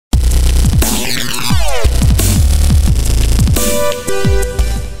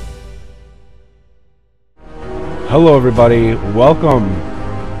Hello everybody, welcome.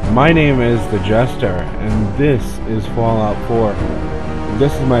 My name is the Jestour, and this is Fallout 4.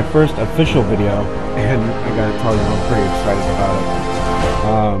 This is my first official video, and I gotta tell you, I'm pretty excited about it.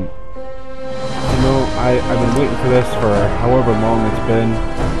 I've been waiting for this for however long it's been.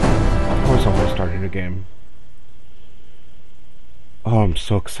 Of course I'm gonna start a new game. Oh, I'm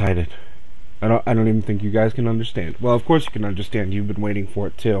so excited. I don't even think you guys can understand. Well, of course you can understand, you've been waiting for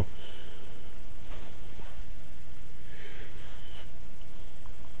it too.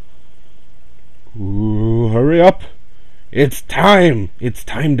 Ooh, hurry up! It's time! It's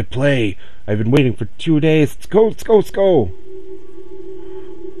time to play! I've been waiting for 2 days. Let's go, let's go, let's go!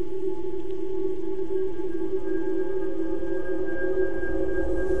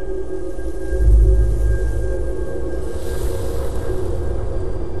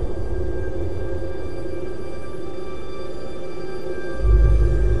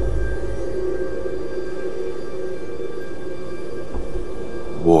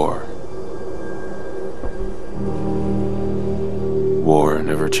 War. War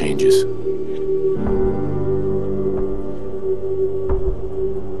never changes.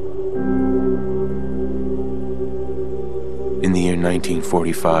 In the year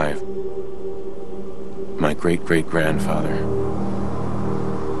 1945, my great-great-grandfather,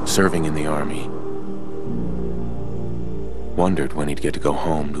 serving in the army, wondered when he'd get to go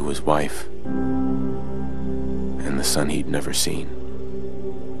home to his wife and the son he'd never seen.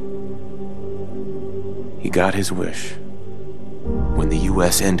 He got his wish when the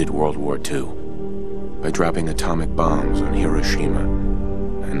U.S. ended World War II by dropping atomic bombs on Hiroshima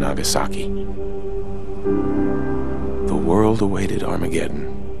and Nagasaki. The world awaited Armageddon.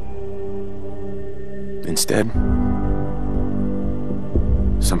 Instead,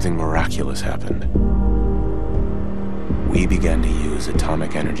 something miraculous happened. We began to use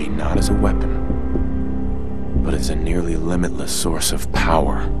atomic energy not as a weapon, but as a nearly limitless source of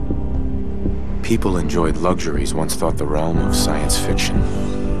power. People enjoyed luxuries once thought the realm of science fiction.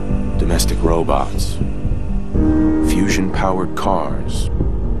 Domestic robots, fusion-powered cars,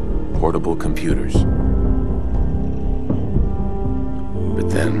 portable computers.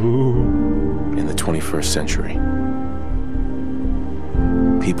 But then, in the 21st century,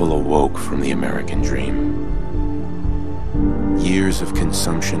 people awoke from the American dream. Years of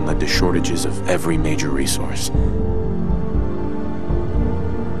consumption led to shortages of every major resource.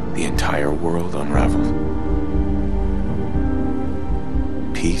 The entire world unraveled.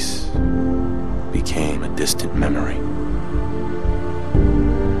 Peace became a distant memory.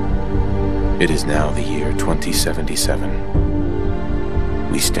 It is now the year 2077.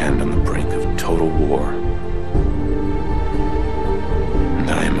 We stand on the brink of total war.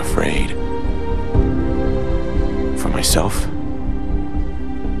 And I am afraid. For myself,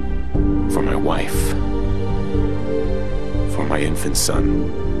 for my wife, for my infant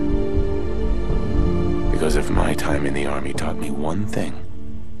son. Because if my time in the army taught me one thing,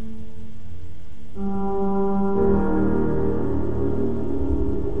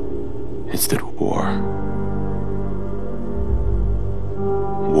 it's that war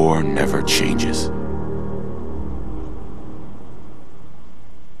never changes.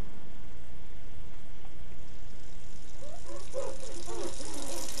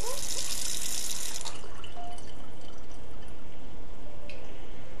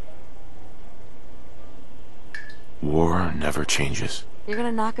 War never changes. You're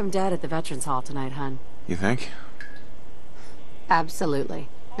gonna knock him dead at the Veterans Hall tonight, hun. You think? Absolutely.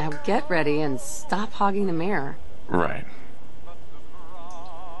 Now get ready and stop hogging the mirror. Right.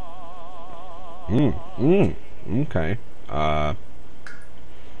 Okay.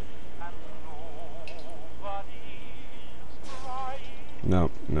 No.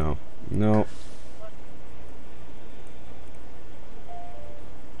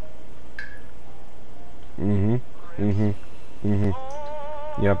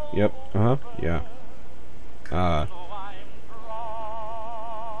 Yep, yeah.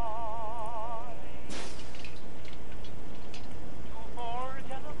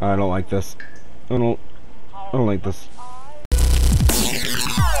 I don't like this. I don't like this.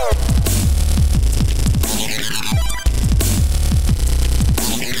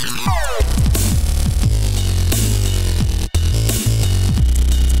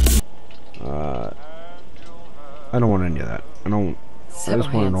 I don't want any of that. I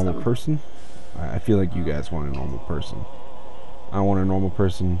just want a normal person. I feel like you guys want a normal person. I want a normal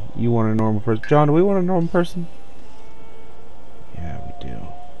person. You want a normal person. John, do we want a normal person? Yeah, we do.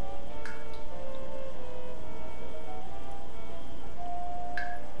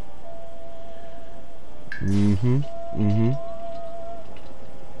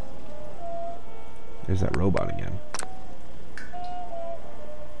 There's that robot again.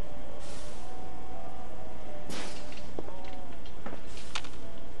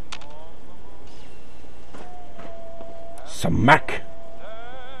 Smack!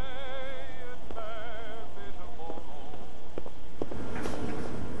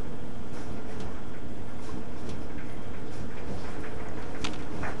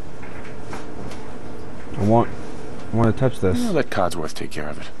 I want to touch this. I'll let Codsworth take care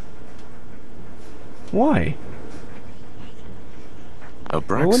of it. Why? A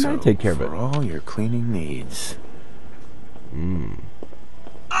Why wouldn't I take care of it? for all your cleaning needs.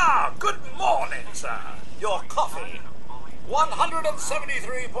 Ah, good morning, sir. Your coffee.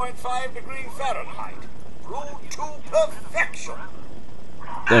 173.5 degrees Fahrenheit. Brewed to perfection.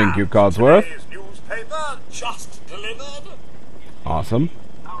 Thank you, Codsworth. Today's newspaper just delivered. Awesome.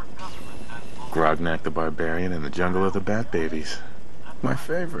 Grognak the Barbarian in the Jungle of the Bat Babies. My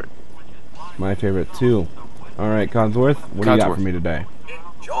favorite. My favorite, too. Alright, Codsworth, what do you got for me today?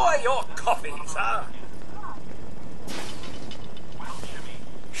 Enjoy your coffee, sir.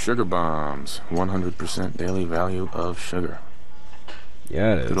 Sugar bombs. 100% daily value of sugar.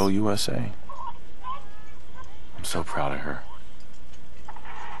 Yeah, it is. Good old USA. I'm so proud of her.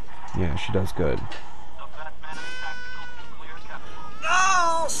 Yeah, she does good.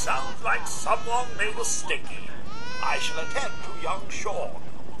 Now, sounds like someone made a sticky. I shall attend to young Sean.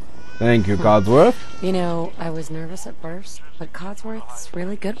 Thank you, Codsworth. You know, I was nervous at first, but Codsworth's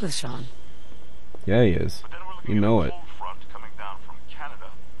really good with Sean. Yeah, he is. You know it.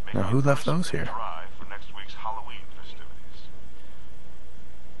 Now, who left those here?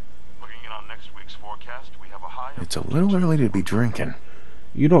 It's a little early to be drinking.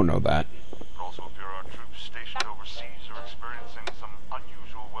 You don't know that.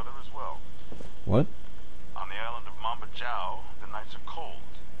 What? On the island of Mambajow, the nights are cold,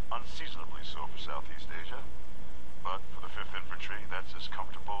 unseasonably so for Southeast Asia. But for the 5th Infantry, that's as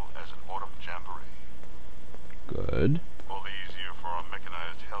comfortable as an autumn jamboree. Good. All the easier for our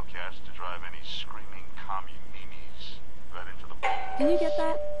mechanized Hellcats to drive any screaming commie-meanies right into the bowl. Can you get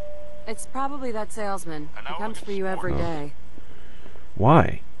that? It's probably that salesman. He comes for you every day.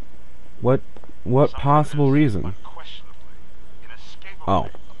 Why? What possible reason? Oh.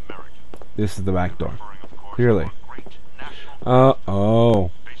 This is the back door. Clearly.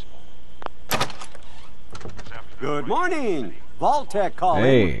 Oh. Good morning. Vault-Tec calling.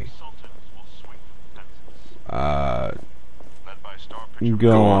 Hey.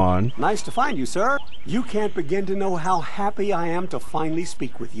 Go on. Nice to find you, sir. You can't begin to know how happy I am to finally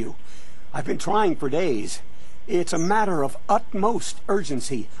speak with you. I've been trying for days. It's a matter of utmost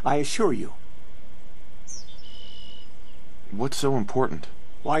urgency, I assure you. What's so important?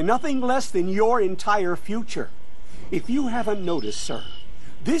 Why, nothing less than your entire future. If you haven't noticed, sir,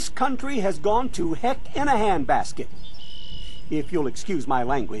 this country has gone to heck in a handbasket. If you'll excuse my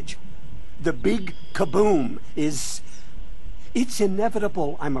language. The big kaboom is... It's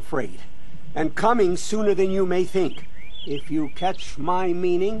inevitable, I'm afraid. And coming sooner than you may think. If you catch my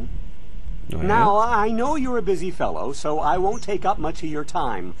meaning. Oh, yeah? Now, I know you're a busy fellow, so I won't take up much of your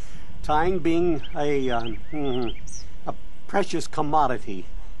time. Time being a precious commodity.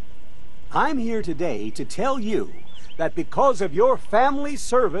 I'm here today to tell you that because of your family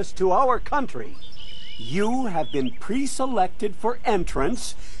service to our country, you have been pre-selected for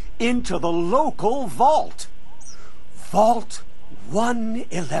entrance into the local vault. Vault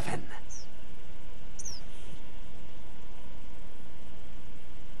 111.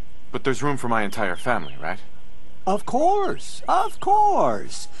 But there's room for my entire family, right? Of course, of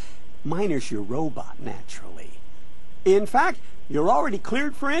course. Minus your robot, naturally. In fact, you're already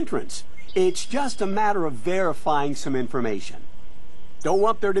cleared for entrance. It's just a matter of verifying some information. Don't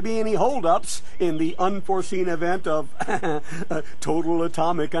want there to be any holdups in the unforeseen event of total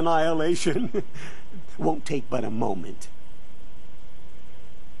atomic annihilation. Won't take but a moment.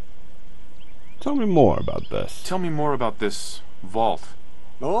 Tell me more about this. Tell me more about this vault.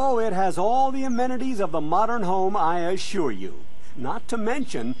 Oh, it has all the amenities of the modern home, I assure you. Not to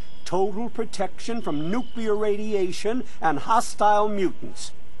mention total protection from nuclear radiation and hostile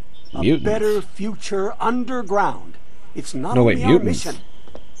mutants. A better future underground. It's not only our mission,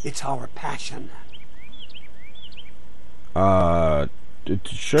 it's our passion.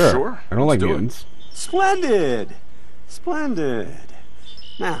 Sure. I don't like mutants. Splendid! Splendid.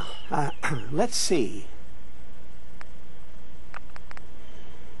 Now, let's see.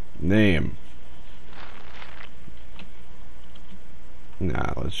 Name.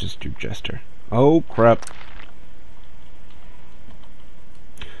 Nah, let's just do Jestour. Oh, crap.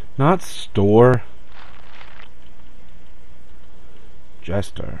 Not store.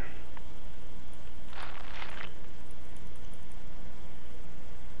 Jestour.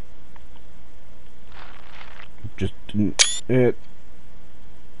 just didn't... It...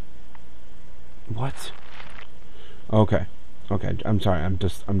 What? Okay. Okay, I'm sorry, I'm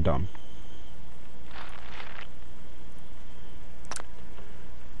dumb.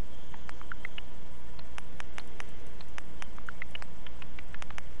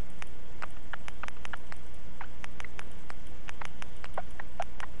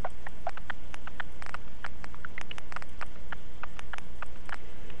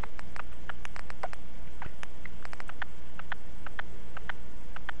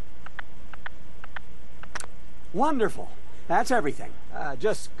 Wonderful. That's everything.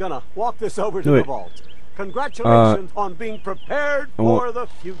 Just gonna walk this over to the vault. Congratulations on being prepared for the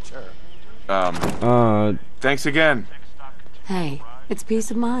future. Thanks again. Hey, it's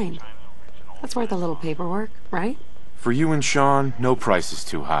peace of mind. That's worth a little paperwork, right? For you and Sean, no price is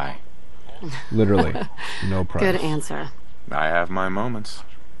too high. Literally, no price. Good answer. I have my moments.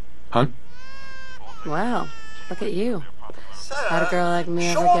 Huh? Well, look at you. Sir, How'd a girl like me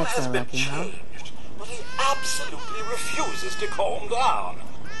ever Sean get has so been lucky, huh? changed, but he absolutely refuses to calm down.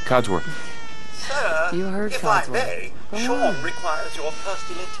 Codsworth. Sir, You heard if I Codsworth. may, Go Sean on. requires your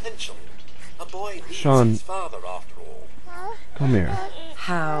personal attention. A boy needs Sean. his father, after all. Come here.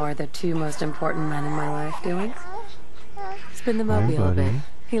 How are the two most important men in my life doing? Spin the Hi, mobile a bit. buddy.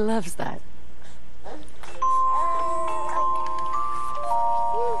 He loves that.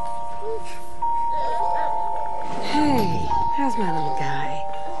 Hey, how's my little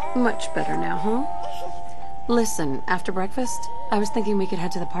guy? Much better now, huh? Listen, after breakfast, I was thinking we could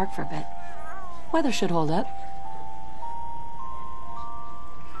head to the park for a bit. Weather should hold up.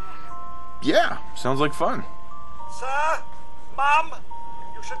 Yeah, sounds like fun. Sir, Mum,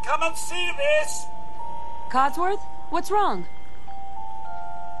 you should come and see this. Codsworth, what's wrong?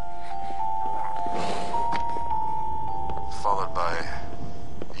 Followed by...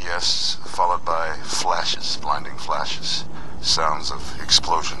 Yes, followed by flashes, blinding flashes. Sounds of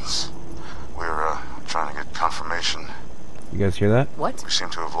explosions. We're, trying to get confirmation. You guys hear that? What? We seem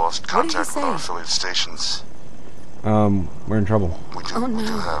to have lost What did he contact with our say? affiliate stations. We're in trouble. We do, Oh, no.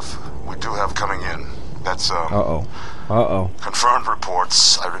 we do have coming in. That's, Uh-oh. Uh-oh. confirmed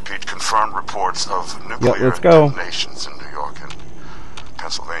reports, I repeat, confirmed reports of nuclear let's go. detonations in New York and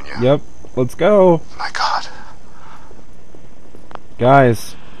Pennsylvania. Yep, let's go. My God.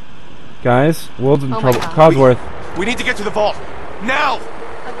 Guys. Guys, world's in Oh my trouble. God. Codsworth. We need to get to the vault. Now!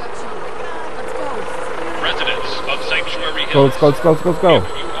 I got you. Let's go. Residents of Sanctuary Go, Hills, let's go, let's go, let's go. if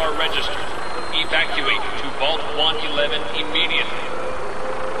you are registered, evacuate to Vault 111 immediately.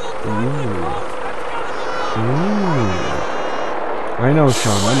 I know,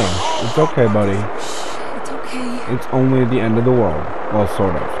 Sean, I know. It's okay, buddy. It's okay. It's only the end of the world. Well,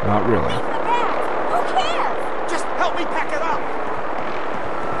 sort of. Not really. Just help me pack it up.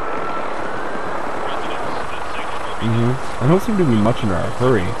 I don't seem to be much in a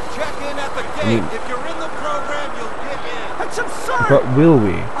hurry. Check in at the gate. mean- If you're in the program, you'll get in. That's absurd. But will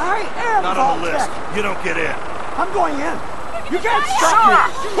we? I am Not on the vault list. tech. You don't get in. I'm going in. You can't stop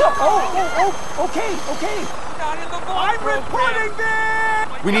me. Okay. Not in the vault. I'm reporting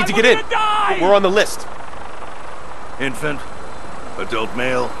this. We need to get in. We're on the list. Infant, adult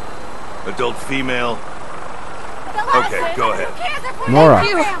male, adult female. Okay, go ahead. Nora.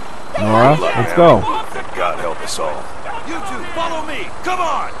 Nora, let's go. And God help us all. You two, follow me. Come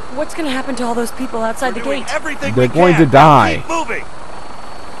on. What's gonna happen to all those people outside the Doing gate? everything They're we going can. to die. Keep moving.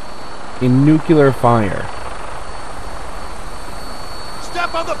 In nuclear fire.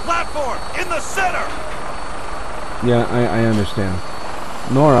 Step on the platform in the center. Yeah, I understand.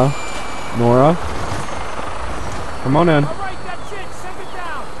 Nora. Come on in.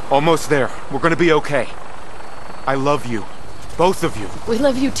 Almost there. We're gonna be okay. I love you. Both of you. We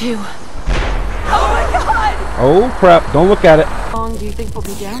love you too. Oh, crap. Don't look at it. How long do you think we'll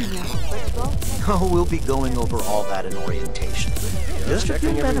be down here? Oh, we'll be going over all that in orientation. Just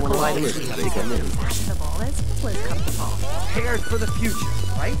checking everyone on the list as they come in. Prepared for the future,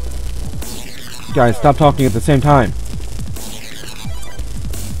 right? Guys, stop talking at the same time.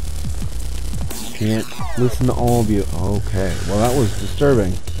 Can't listen to all of you. Okay, well that was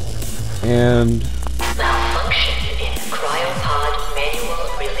disturbing. And... Malfunction in cryopod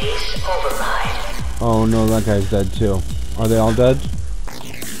manual release override. oh no, that guy's dead too. Are they all dead?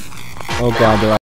 Oh god, they're all